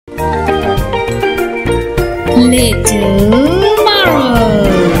little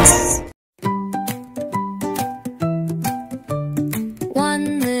marbles.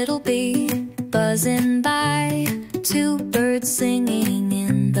 One little bee buzzing by, two birds singing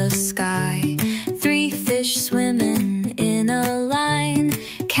in the sky, three fish swimming in a line.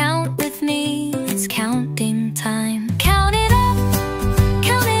 Count with me, it's counting time. Count it up,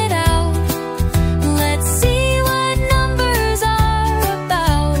 count it out. Let's see what numbers are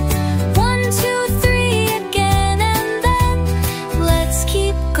about. 1, 2, 3 again, and then let's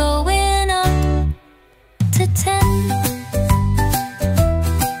keep going up to 10.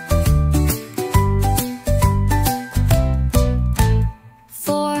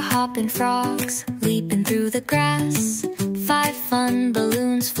 Hopping frogs leaping through the grass, 5 fun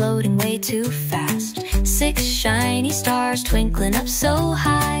balloons floating way too fast, 6 shiny stars twinkling up so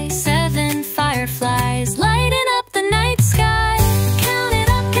high, 7 fireflies lighting up the night sky. Count it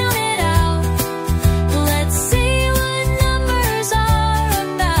up, count it out. Let's see what numbers are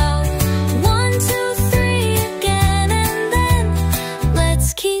about. 1, 2, 3 again, and then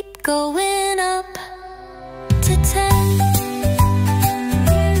let's keep going up to 10.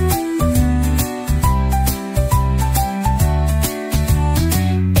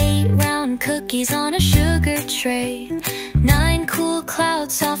 Cookies on a sugar tray, 9 cool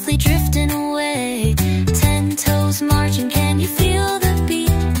clouds softly drifting away, 10 toes marching, can you feel the beat?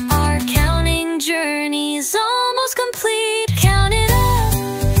 Our counting journey's almost complete. Count it up,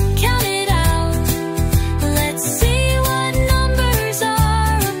 count it out. Let's see what numbers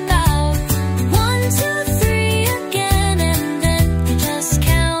are about. 1, 2, 3 again, and then you just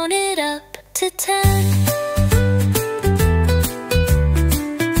count it up to 10.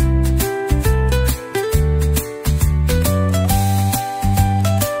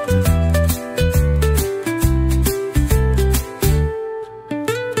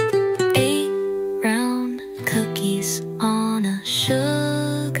 On a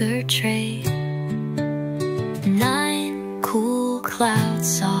sugar tray, 9 cool clouds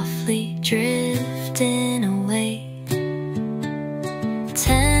softly drifting away,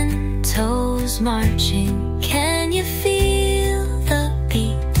 10 toes marching, can you feel the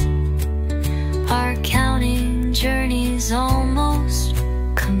beat? Our counting journey's almost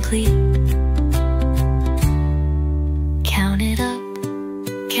complete. Count it up,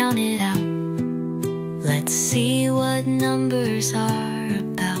 count it out. Let's see what numbers are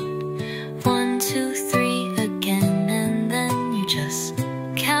about. 1, 2, 3 again, and then you just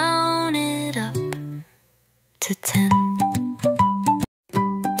count it up to 10.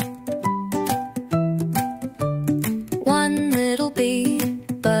 One little bee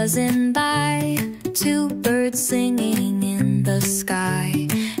buzzing by, 2 birds singing in the sky,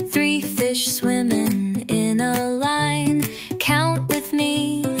 3 fish swimming in a line. Count with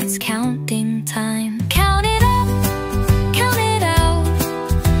me, it's counting time. Count it up, count it out.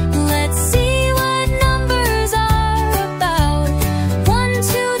 Let's see what numbers are about. 1,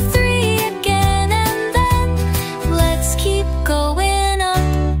 2, 3 again, and then let's keep going up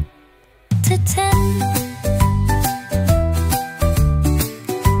to 10.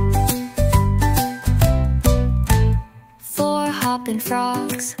 Hopping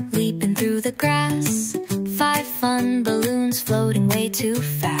frogs leaping through the grass, 5 fun balloons floating way too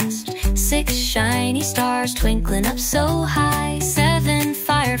fast, 6 shiny stars twinkling up so high, 7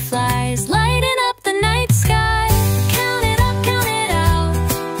 fireflies lighting up the night sky. Count it up, count it out.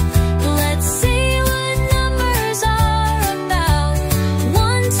 Let's see what numbers are about.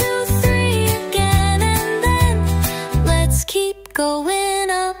 1, 2, 3 again, and then let's keep going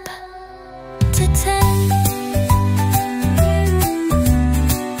up to 10.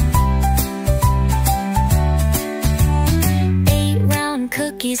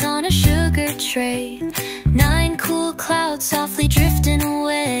 Cookies on a sugar tray, 9 cool clouds softly drifting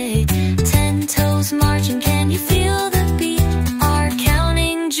away, 10 toes marching, can you feel the beat? Our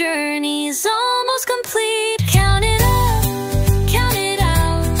counting journey's almost complete. Count it up, count it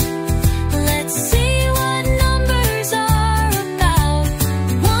out. Let's see what numbers are about.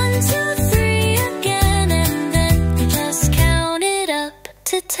 1, 2, 3 again, and then you just count it up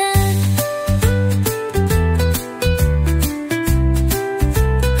to 10.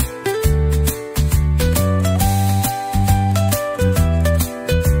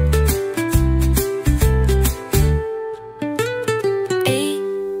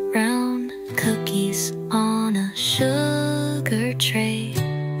 On a sugar tray,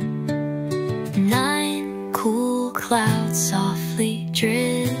 9 cool clouds softly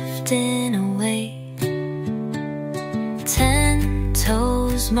drifting away, 10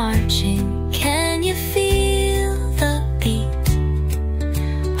 toes marching, can you feel the beat?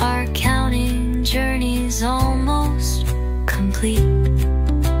 Our counting journey's almost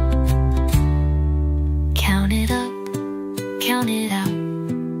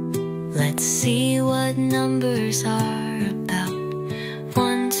numbers are about.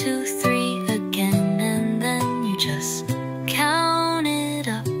 1, 2, 3 again, and then you just count it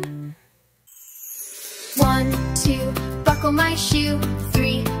up. 1, 2, buckle my shoe.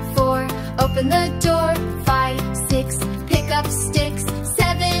 3, 4, open the door. 5, 6, pick up sticks.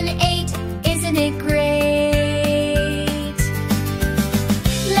 7, 8, isn't it great?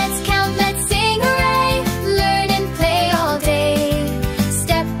 Let's count, let's sing hooray, learn and play all day.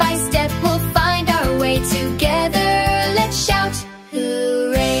 Step by step we'll find our way together. Let's shout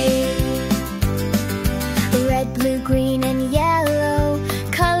hooray. Red, blue, green and yellow,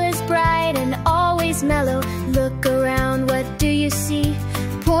 colors bright and always mellow. Look around, what do you see?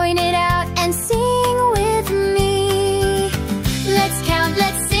 Point it out and sing with me. Let's count,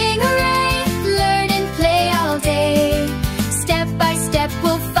 let's sing hooray, learn and play all day. Step by step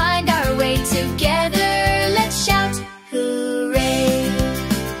we'll find our way together. Let's shout hooray.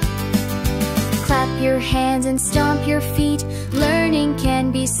 Clap your hands and stomp your feet. Learning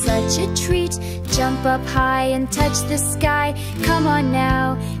can be such a treat. Jump up high and touch the sky. Come on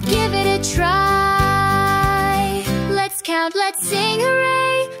now, give it a try. Let's count, let's sing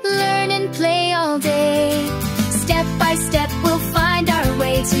hooray, learn and play all day. Step by step we'll find our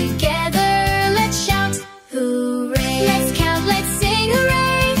way together. Let's shout hooray. Let's count, let's sing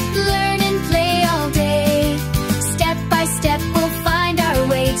hooray, learn and play all day. Step by step we'll find our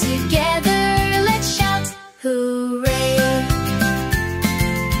way together. Let's shout hooray.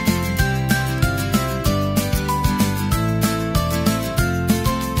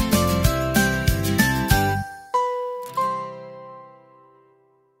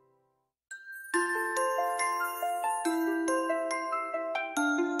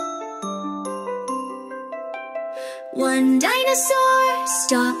 One dinosaur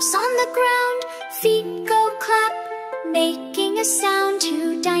stops on the ground. Feet go clap, making a sound.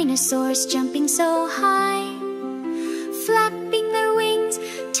 2 dinosaurs jumping so high, flapping their wings,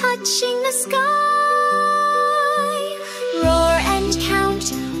 touching the sky. Roar and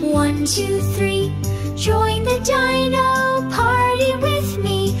count, 1, 2, 3. Join the dino party with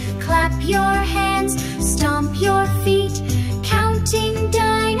me. Clap your hands, stomp your feet. Counting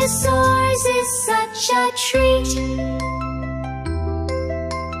dinosaurs is such a treat.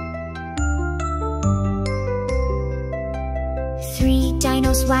 3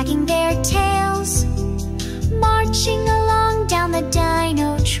 dinos wagging their tails, marching along down the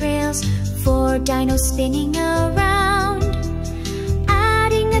dino trails. 4 dinos spinning around,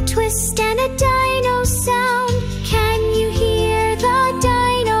 adding a twist and a dino sound. Can you hear the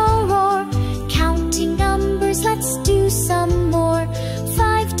dino roar? Counting numbers, let's do some more.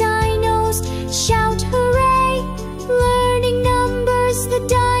 5 dinos shout hooray, learning numbers the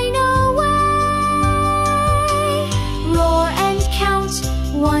dino way. Roar and count,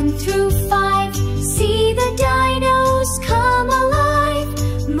 1 through 5. See the dinos come alive.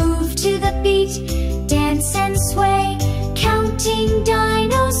 Move to the beat, dance and sway. Counting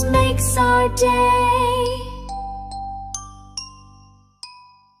dinos makes our day.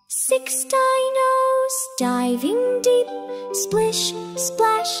 6 dinos diving deep. Splish,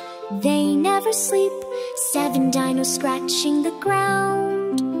 splash, they never sleep. 7 dinos scratching the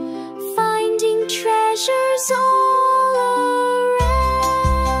ground, finding treasures all around.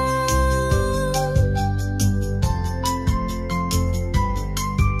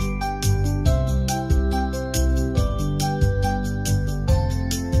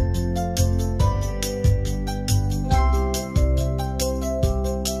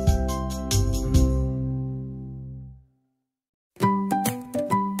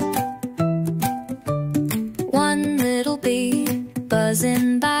 One little bee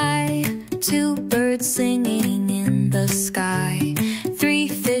buzzing by, 2 birds singing in the sky, 3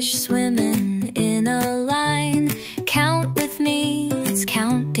 fish swimming in a line. Count with me, it's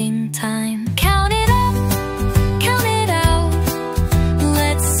counting time. Count it up, count it out.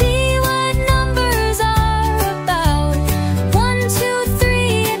 Let's see what numbers are about. 1, 2,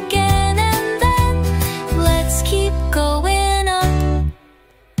 3 again, and then let's keep going up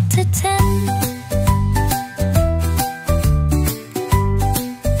to 10.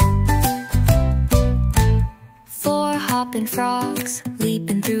 4 hopping frogs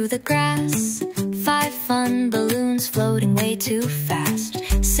leaping through the grass, 5 fun balloons floating way too fast,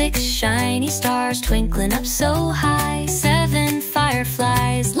 6 shiny stars twinkling up so high, 7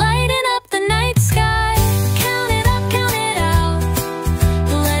 fireflies lighting up the night sky. Count it up, count it out.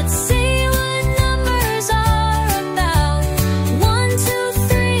 Let's see what numbers are about. 1, 2,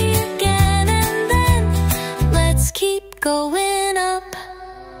 3 again, and then let's keep going up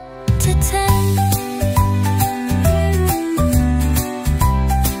to 10.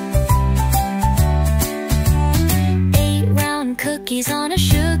 cookies on a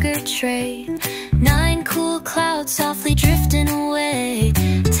sugar tray. 9 cool clouds softly drifting away.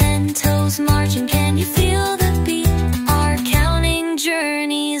 10 toes marching, can you feel the beat? Our counting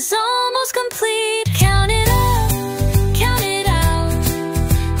journey's almost complete. Count it up, count it out.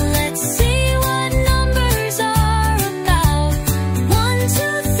 Let's see what numbers are about. 1,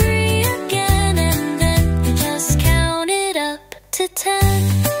 2, 3 again, and then we just count it up to 10.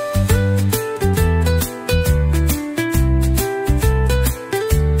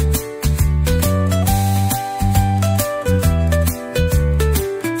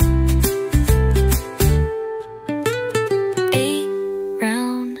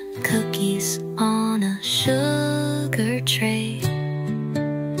 On a sugar tray.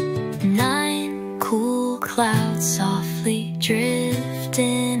 9 cool clouds softly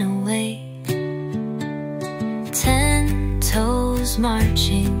drifting away. 10 toes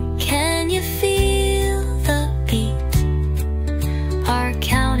marching, can you feel the beat? Our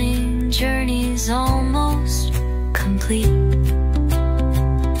counting journey's almost complete.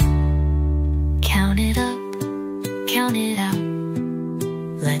 Count it up, count it out.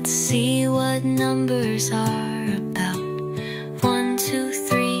 Let's see what numbers are about. 1, 2,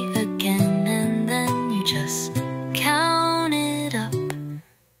 3 again, and then you just count it up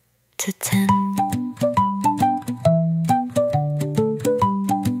to 10.